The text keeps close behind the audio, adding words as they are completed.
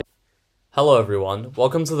Hello, everyone.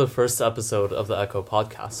 Welcome to the first episode of the Echo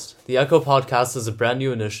Podcast. The Echo Podcast is a brand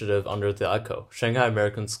new initiative under the Echo, Shanghai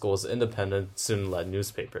American School's independent, student-led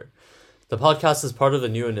newspaper. The podcast is part of a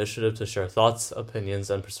new initiative to share thoughts, opinions,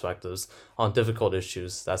 and perspectives on difficult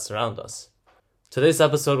issues that surround us. Today's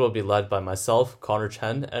episode will be led by myself, Connor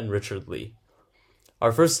Chen, and Richard Lee.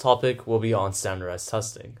 Our first topic will be on standardized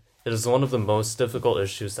testing. It is one of the most difficult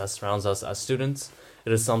issues that surrounds us as students.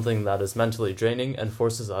 It is something that is mentally draining and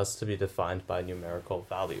forces us to be defined by numerical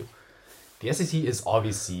value. The SAT is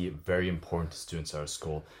obviously very important to students at our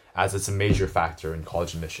school, as it's a major factor in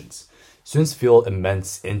college admissions. Students feel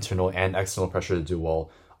immense internal and external pressure to do well,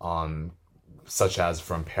 such as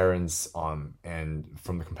from parents and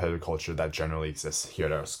from the competitive culture that generally exists here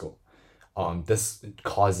at our school. This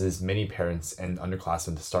causes many parents and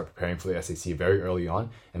underclassmen to start preparing for the SAT very early on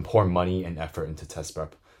and pour money and effort into test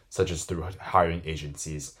prep, such as through hiring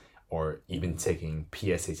agencies or even taking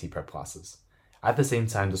PSAT prep classes. At the same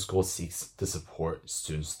time, the school seeks to support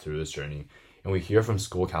students through this journey, and we hear from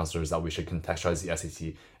school counselors that we should contextualize the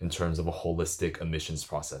SAT in terms of a holistic admissions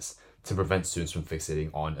process to prevent students from fixating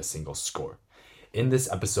on a single score. In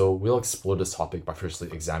this episode, we'll explore this topic by firstly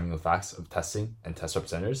examining the facts of testing and test prep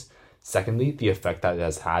centers, secondly, the effect that it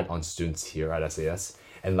has had on students here at SAS,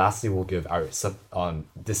 and lastly, we'll give our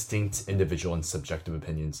distinct individual and subjective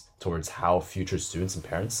opinions towards how future students and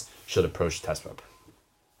parents should approach test prep.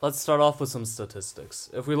 Let's start off with some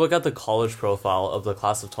statistics. If we look at the college profile of the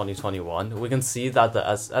class of 2021, we can see that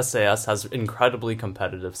the SAS has incredibly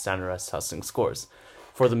competitive standardized testing scores.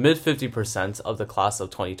 For the mid 50% of the class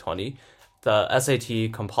of 2020, the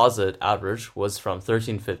SAT composite average was from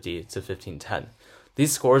 1350 to 1510.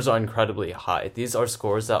 These scores are incredibly high. These are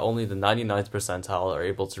scores that only the 99th percentile are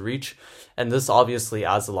able to reach, and this obviously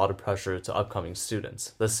adds a lot of pressure to upcoming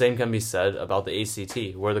students. The same can be said about the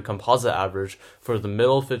ACT, where the composite average for the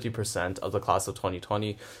middle 50% of the class of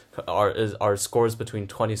 2020 are scores between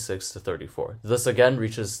 26 to 34. This again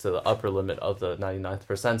reaches to the upper limit of the 99th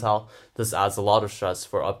percentile. This adds a lot of stress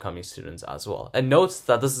for upcoming students as well. And note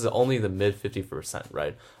that this is only the mid 50%,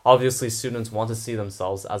 right? Obviously, students want to see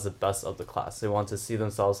themselves as the best of the class. They want to see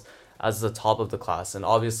themselves as the top of the class. And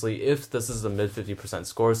obviously, if this is the mid 50%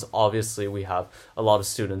 scores, obviously we have a lot of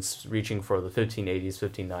students reaching for the 1580s,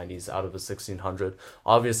 1590s out of the 1600.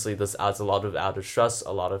 Obviously, this adds a lot of added stress,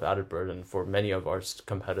 a lot of added burden for many of our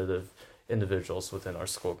competitive individuals within our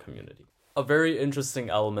school community. A very interesting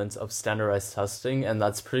element of standardized testing, and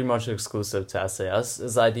that's pretty much exclusive to SAS,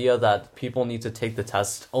 is the idea that people need to take the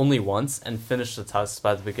test only once and finish the test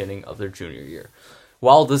by the beginning of their junior year.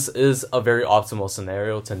 While this is a very optimal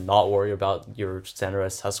scenario to not worry about your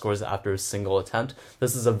standardized test scores after a single attempt,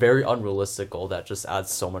 this is a very unrealistic goal that just adds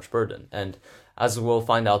so much burden. And as we'll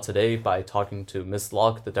find out today by talking to Ms.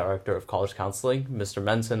 Locke, the Director of College Counseling, Mr.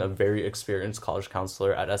 Menton, a very experienced college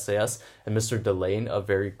counselor at SAS, and Mr. Delane, a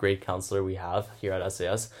very great counselor we have here at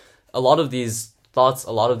SAS, a lot of these thoughts,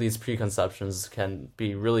 a lot of these preconceptions can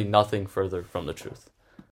be really nothing further from the truth.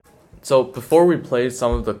 So before we play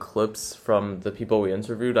some of the clips from the people we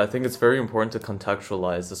interviewed, I think it's very important to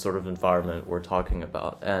contextualize the sort of environment we're talking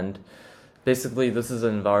about. And basically, this is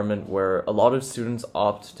an environment where a lot of students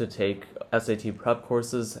opt to take SAT prep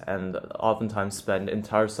courses and oftentimes spend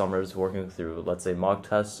entire summers working through, let's say, mock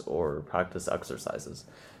tests or practice exercises.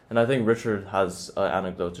 And I think Richard has an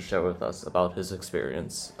anecdote to share with us about his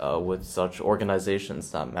experience with such organizations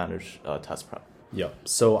that manage test prep. Yeah,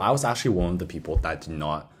 so I was actually one of the people that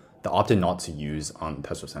opted not to use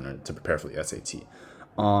test prep center to prepare for the SAT.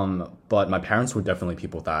 But my parents were definitely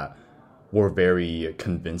people that were very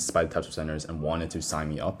convinced by the test prep centers and wanted to sign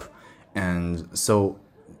me up. And so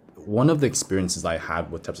one of the experiences I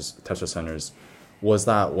had with test prep centers was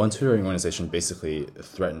that one tutoring organization basically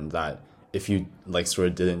threatened that if you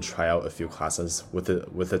didn't try out a few classes with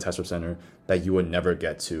the test prep center, that you would never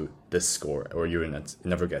get to this score, or you would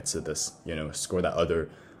never get to this score that other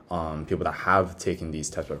people that have taken these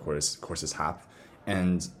test prep courses have.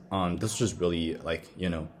 And this was just really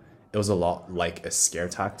it was a lot like a scare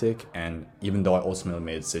tactic. And even though I ultimately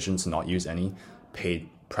made a decision to not use any paid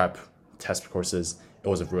prep test courses, it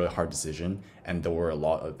was a really hard decision. And there were a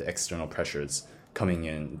lot of the external pressures coming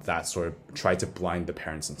in that sort of tried to blind the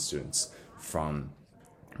parents and students from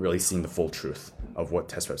really seeing the full truth of what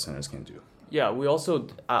test prep centers can do. Yeah, we also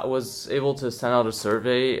was able to send out a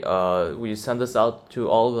survey. We sent this out to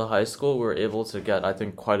all of the high school. We were able to get, I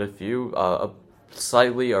think, quite a few,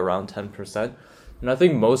 slightly around 10%. And I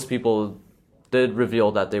think most people did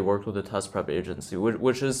reveal that they worked with a test prep agency,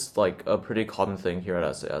 which is like a pretty common thing here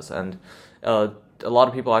at SAS. And a lot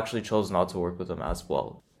of people actually chose not to work with them as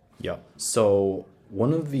well. Yeah. So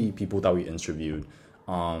one of the people that we interviewed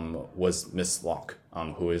was Miss Locke,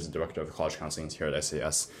 who is the director of college counseling here at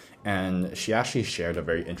SAS. And she actually shared a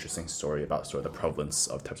very interesting story about sort of the prevalence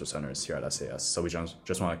of TESOL centers here at SAS. So we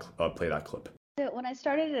just want to play that clip. So when I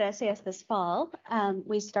started at SAS this fall,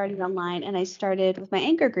 we started online, and I started with my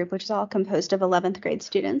anchor group, which is all composed of 11th grade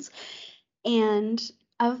students. And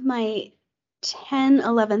of my 10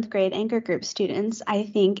 11th grade anchor group students, I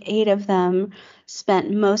think 8 of them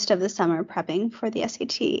spent most of the summer prepping for the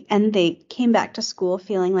SAT, and they came back to school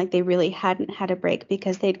feeling like they really hadn't had a break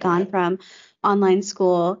because they'd gone from online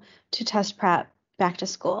school to test prep back to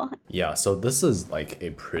school. Yeah, so this is like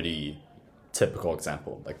a pretty typical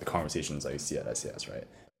example, like the conversations that you see at SAS, right?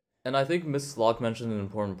 And I think Ms. Locke mentioned an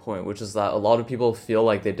important point, which is that a lot of people feel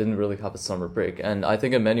like they didn't really have a summer break. And I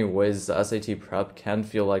think in many ways, the SAT prep can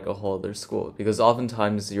feel like a whole other school, because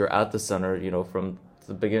oftentimes you're at the center, from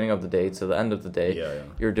the beginning of the day to the end of the day. Yeah.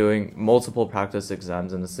 You're doing multiple practice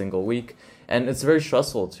exams in a single week. And it's very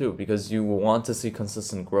stressful too, because you want to see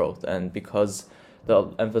consistent growth. And because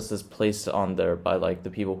the emphasis placed on there by like the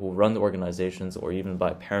people who run the organizations, or even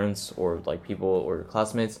by parents or like people or your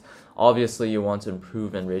classmates, obviously you want to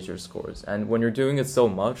improve and raise your scores. And when you're doing it so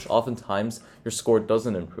much, oftentimes your score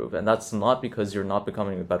doesn't improve. And that's not because you're not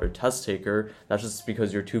becoming a better test taker, that's just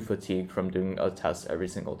because you're too fatigued from doing a test every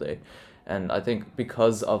single day. And I think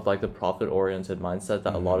because of like the profit-oriented mindset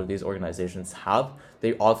that a lot of these organizations have,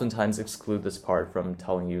 they oftentimes exclude this part from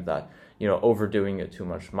telling you that, overdoing it too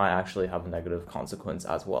much might actually have a negative consequence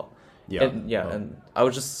as well. And I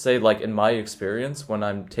would just say, like, in my experience, when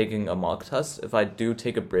I'm taking a mock test, if I do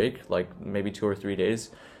take a break, like maybe 2 or 3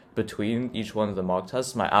 days between each one of the mock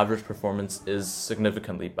tests, my average performance is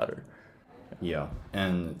significantly better. Yeah,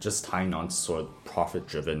 and just tying on to sort of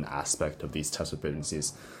profit-driven aspect of these test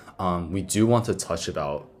efficiencies, we do want to touch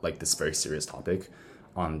about like this very serious topic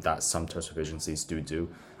that some test efficiencies do.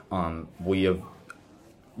 We have,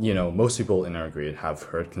 most people in our grade have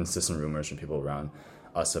heard consistent rumors from people around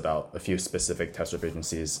us about a few specific test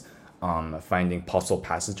efficiencies, finding possible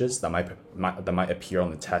passages that might appear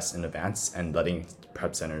on the test in advance and letting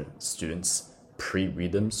prep center students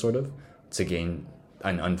pre-read them sort of to gain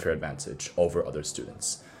an unfair advantage over other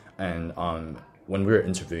students. And when we were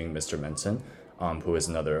interviewing Mr. Menton, who is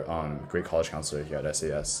another great college counselor here at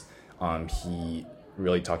SAS, he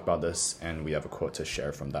really talked about this, and we have a quote to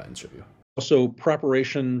share from that interview. Also,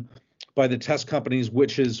 preparation by the test companies,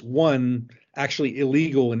 which is one actually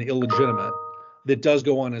illegal and illegitimate, that does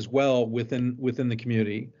go on as well within the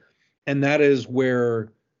community, and that is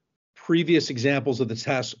where previous examples of the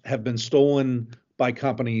test have been stolen by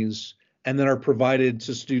companies and then are provided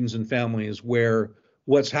to students and families, where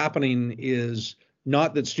what's happening is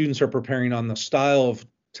not that students are preparing on the style of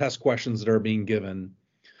test questions that are being given,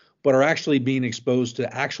 but are actually being exposed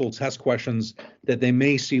to actual test questions that they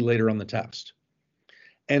may see later on the test.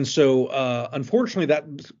 And so, unfortunately, that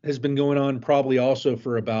has been going on probably also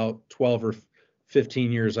for about 12 or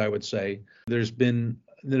 15 years, I would say. There's been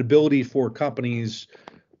an ability for companies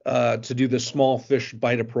to do the small fish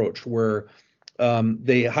bite approach, where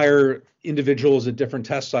they hire individuals at different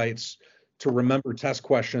test sites to remember test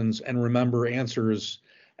questions and remember answers,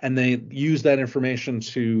 and they use that information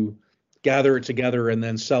to gather it together and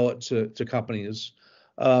then sell it to companies.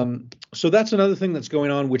 So that's another thing that's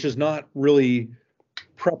going on, which is not really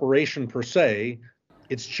preparation per se,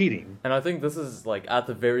 it's cheating. And I think this is, like, at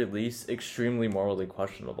the very least, extremely morally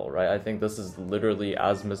questionable, right? I think this is literally,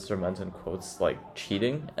 as Mr. Menton quotes, like,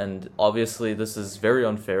 cheating. And obviously this is very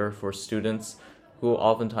unfair for students who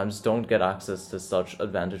oftentimes don't get access to such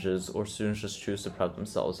advantages, or students just choose to prep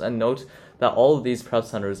themselves. And note that all of these prep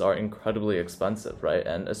centers are incredibly expensive, right?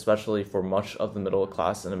 And especially for much of the middle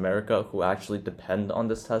class in America who actually depend on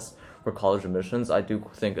this test for college admissions, I do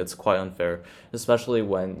think it's quite unfair, especially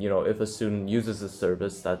when, if a student uses this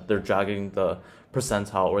service, that they're dragging the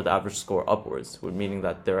percentile or the average score upwards, meaning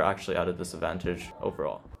that they're actually at a disadvantage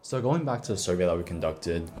overall. So going back to the survey that we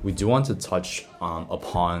conducted, we do want to touch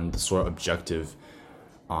upon the sort of objective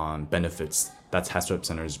benefits that test prep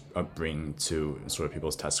centers bring to sort of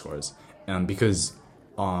people's test scores, because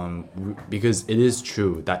it is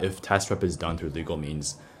true that if test prep is done through legal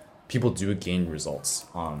means, people do gain results,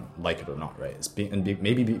 like it or not, right?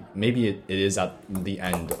 Maybe it is at the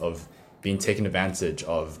end of being taken advantage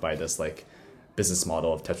of by this like business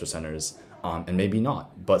model of test prep centers, and maybe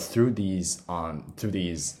not. But through these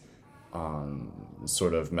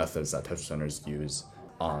sort of methods that test prep centers use,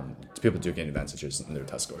 people do gain advantages in their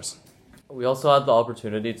test scores. We also had the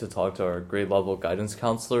opportunity to talk to our grade level guidance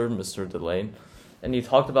counselor, Mr. Delane, and he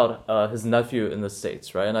talked about his nephew in the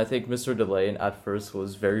States, right? And I think Mr. Delane at first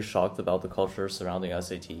was very shocked about the culture surrounding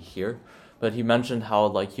SAT here, but he mentioned how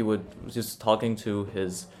like he was just talking to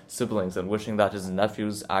his siblings and wishing that his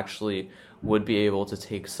nephews actually would be able to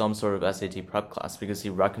take some sort of SAT prep class, because he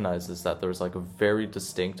recognizes that there's like a very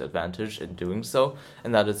distinct advantage in doing so,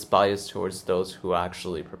 and that it's biased towards those who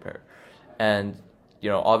actually prepare. And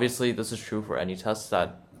obviously this is true for any test,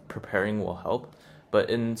 that preparing will help, but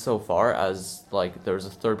insofar as like there's a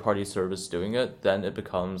third-party service doing it, then it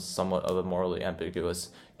becomes somewhat of a morally ambiguous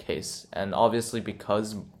case. And obviously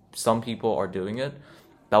because some people are doing it,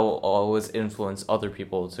 that will always influence other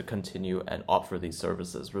people to continue and opt for these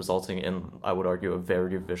services, resulting in, I would argue, a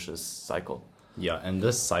very vicious cycle. Yeah, and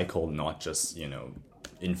this cycle not just,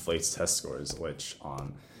 inflates test scores, which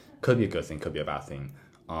could be a good thing, could be a bad thing.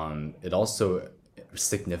 It also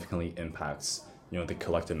significantly impacts, the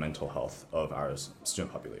collective mental health of our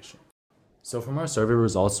student population. So from our survey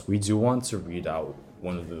results, we do want to read out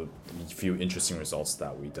one of the few interesting results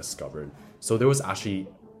that we discovered. So there was actually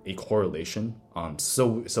a correlation.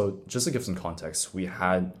 So just to give some context, we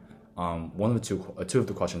had one of the two of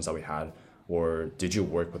the questions that we had were, did you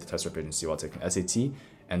work with the test prep agency while taking SAT?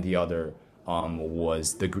 And the other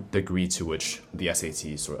was the degree to which the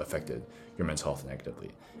SAT sort of affected your mental health negatively.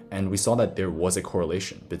 And we saw that there was a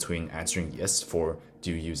correlation between answering yes for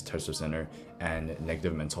do you use test prep center and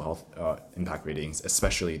negative mental health impact ratings,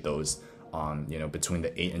 especially those between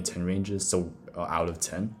the 8 and 10 ranges, so out of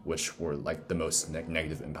 10, which were like the most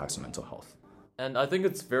negative impacts on mental health. And I think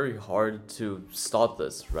it's very hard to stop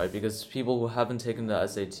this, right? Because people who haven't taken the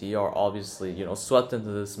SAT are obviously, swept into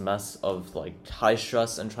this mess of like high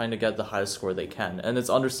stress and trying to get the highest score they can. And it's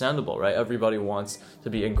understandable, right? Everybody wants to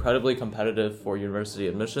be incredibly competitive for university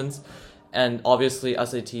admissions. And obviously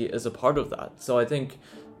SAT is a part of that. So I think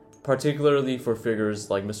particularly for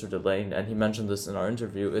figures like Mr. Delane, and he mentioned this in our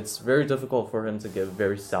interview, it's very difficult for him to give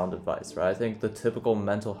very sound advice, right? I think the typical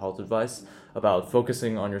mental health advice about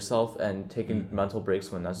focusing on yourself and taking mental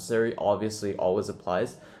breaks when necessary obviously always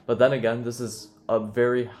applies. But then again, this is a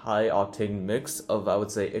very high octane mix of, I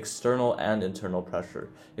would say, external and internal pressure.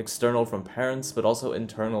 External from parents, but also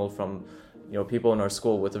internal from people in our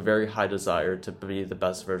school with a very high desire to be the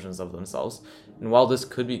best versions of themselves. And while this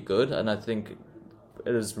could be good, and I think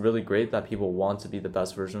it is really great that people want to be the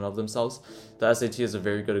best version of themselves, the SAT is a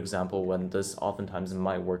very good example when this oftentimes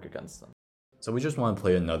might work against them. So we just want to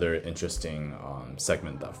play another interesting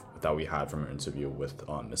segment that we had from our interview with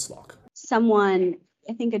Ms. Locke.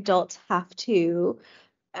 I think adults have to,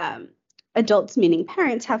 adults meaning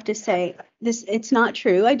parents, have to say, it's not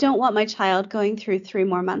true. I don't want my child going through 3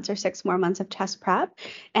 more months or 6 more months of test prep.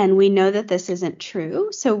 And we know that this isn't true.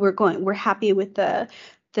 So we're happy with the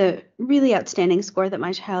really outstanding score that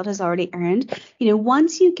my child has already earned.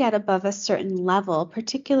 Once you get above a certain level,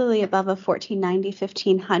 particularly above a 1490,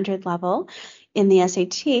 1500 level in the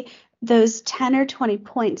SAT, those 10 or 20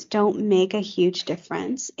 points don't make a huge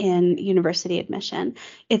difference in university admission.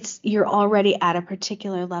 You're already at a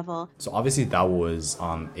particular level. So obviously that was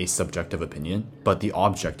a subjective opinion, but the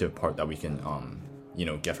objective part that we can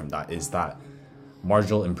get from that is that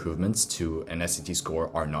marginal improvements to an SAT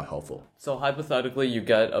score are not helpful. So hypothetically, you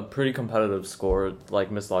get a pretty competitive score,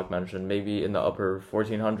 like Ms. Locke mentioned, maybe in the upper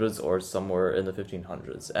 1400s or somewhere in the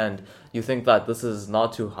 1500s. And you think that this is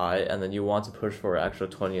not too high, and then you want to push for an extra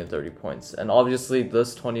 20 and 30 points. And obviously,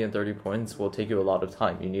 this 20 and 30 points will take you a lot of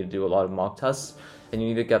time. You need to do a lot of mock tests, and you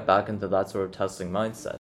need to get back into that sort of testing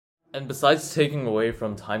mindset. And besides taking away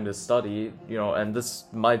from time to study, and this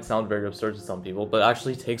might sound very absurd to some people, but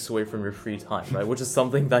actually takes away from your free time, right? Which is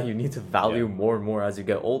something that you need to value more and more as you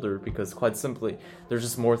get older, because quite simply, there's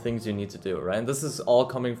just more things you need to do, right? And this is all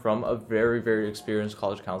coming from a very, very experienced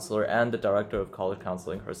college counselor and the director of college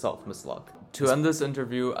counseling herself, Ms. Locke. To end this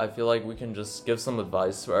interview, I feel like we can just give some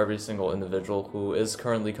advice for every single individual who is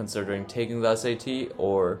currently considering taking the SAT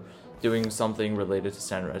or doing something related to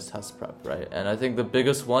standardized test prep, right? And I think the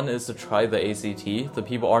biggest one is to try the ACT. The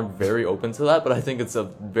people aren't very open to that, but I think it's a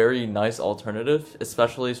very nice alternative,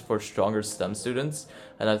 especially for stronger STEM students.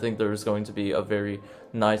 And I think there's going to be a very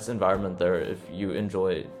nice environment there if you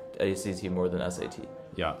enjoy ACT more than SAT.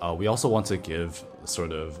 Yeah, we also want to give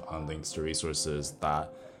sort of links to resources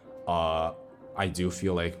that I do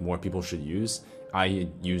feel like more people should use. I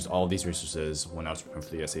used all these resources when I was preparing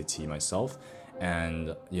for the SAT myself.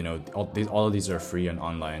 And all of these are free and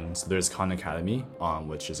online. So there's Khan Academy,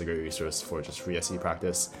 which is a great resource for just free SAT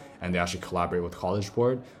practice, and they actually collaborate with College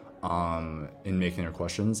Board in making their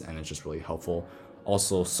questions, and it's just really helpful.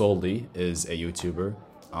 Also, Solely is a YouTuber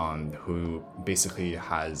who basically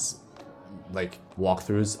has like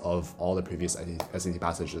walkthroughs of all the previous SAT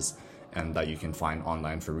passages, and that you can find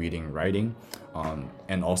online for reading and writing.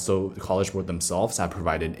 And also the College Board themselves have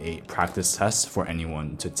provided a practice test for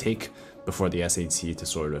anyone to take before the SAT to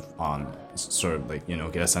sort of like, you know,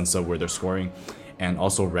 get a sense of where they're scoring. And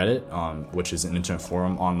also Reddit, which is an internet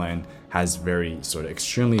forum online, has very sort of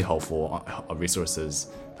extremely helpful resources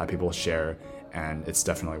that people share, and it's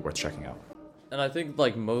definitely worth checking out. And I think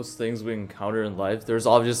like most things we encounter in life, there's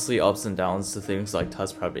obviously ups and downs to things like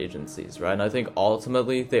test prep agencies, right? And I think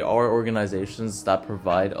ultimately they are organizations that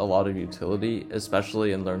provide a lot of utility,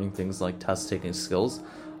 especially in learning things like test taking skills.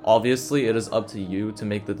 Obviously, it is up to you to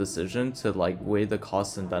make the decision to like weigh the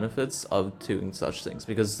costs and benefits of doing such things,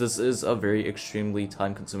 because this is a very extremely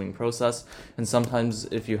time-consuming process. And sometimes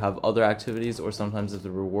if you have other activities, or sometimes if the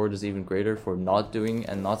reward is even greater for not doing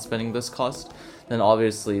and not spending this cost, then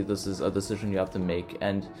obviously this is a decision you have to make.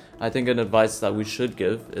 And I think an advice that we should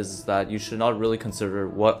give is that you should not really consider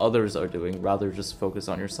what others are doing, rather just focus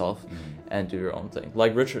on yourself and do your own thing,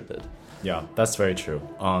 like Richard did. Yeah, that's very true.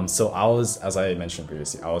 So I was, as I mentioned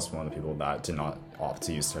previously, I was one of the people that did not opt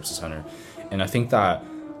to use Tepso Center. And I think that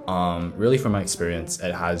really from my experience,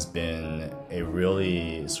 it has been a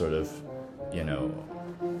really sort of, you know,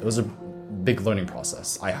 it was a big learning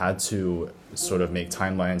process. I had to sort of make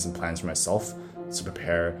timelines and plans for myself to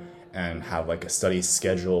prepare and have like a study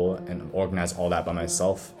schedule and organize all that by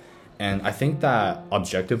myself. And I think that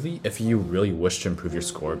objectively, if you really wish to improve your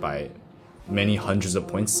score by many hundreds of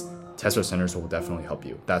points, Test centers will definitely help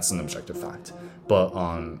you. That's an objective fact. But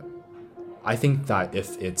I think that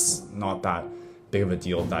if it's not that big of a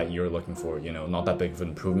deal that you're looking for, you know, not that big of an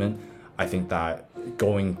improvement, I think that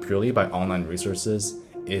going purely by online resources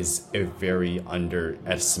is a very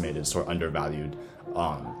underestimated, sort of undervalued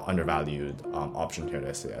option here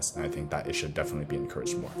at SAS, and I think that it should definitely be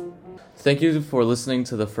encouraged more. Thank you for listening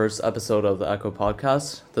to the first episode of the Echo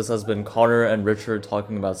Podcast. This has been Connor and Richard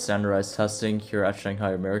talking about standardized testing here at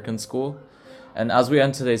Shanghai American School. And as we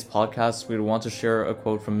end today's podcast, we want to share a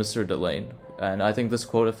quote from Mr. Delane. And I think this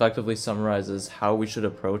quote effectively summarizes how we should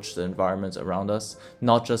approach the environment around us,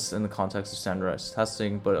 not just in the context of standardized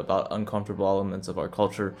testing, but about uncomfortable elements of our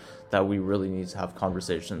culture that we really need to have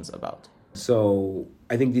conversations about. So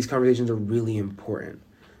I think these conversations are really important,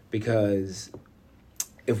 because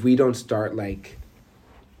if we don't start like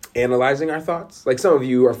analyzing our thoughts, like some of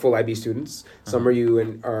you are full IB students, some of you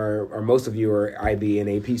and or most of you are IB and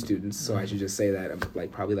AP students. So I should just say that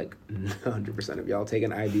like probably like 100% of y'all take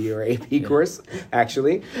an IB or AP course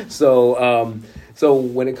actually. So so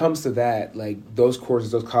when it comes to that, like those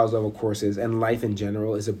courses, those college level courses, and life in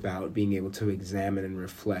general is about being able to examine and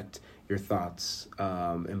reflect your thoughts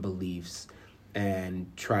and beliefs and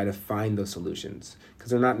try to find those solutions, because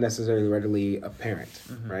they're not necessarily readily apparent,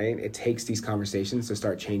 right? It takes these conversations to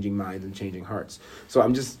start changing minds and changing hearts. So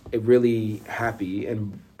I'm just really happy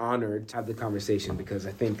and honored to have the conversation, because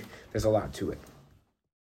I think there's a lot to it.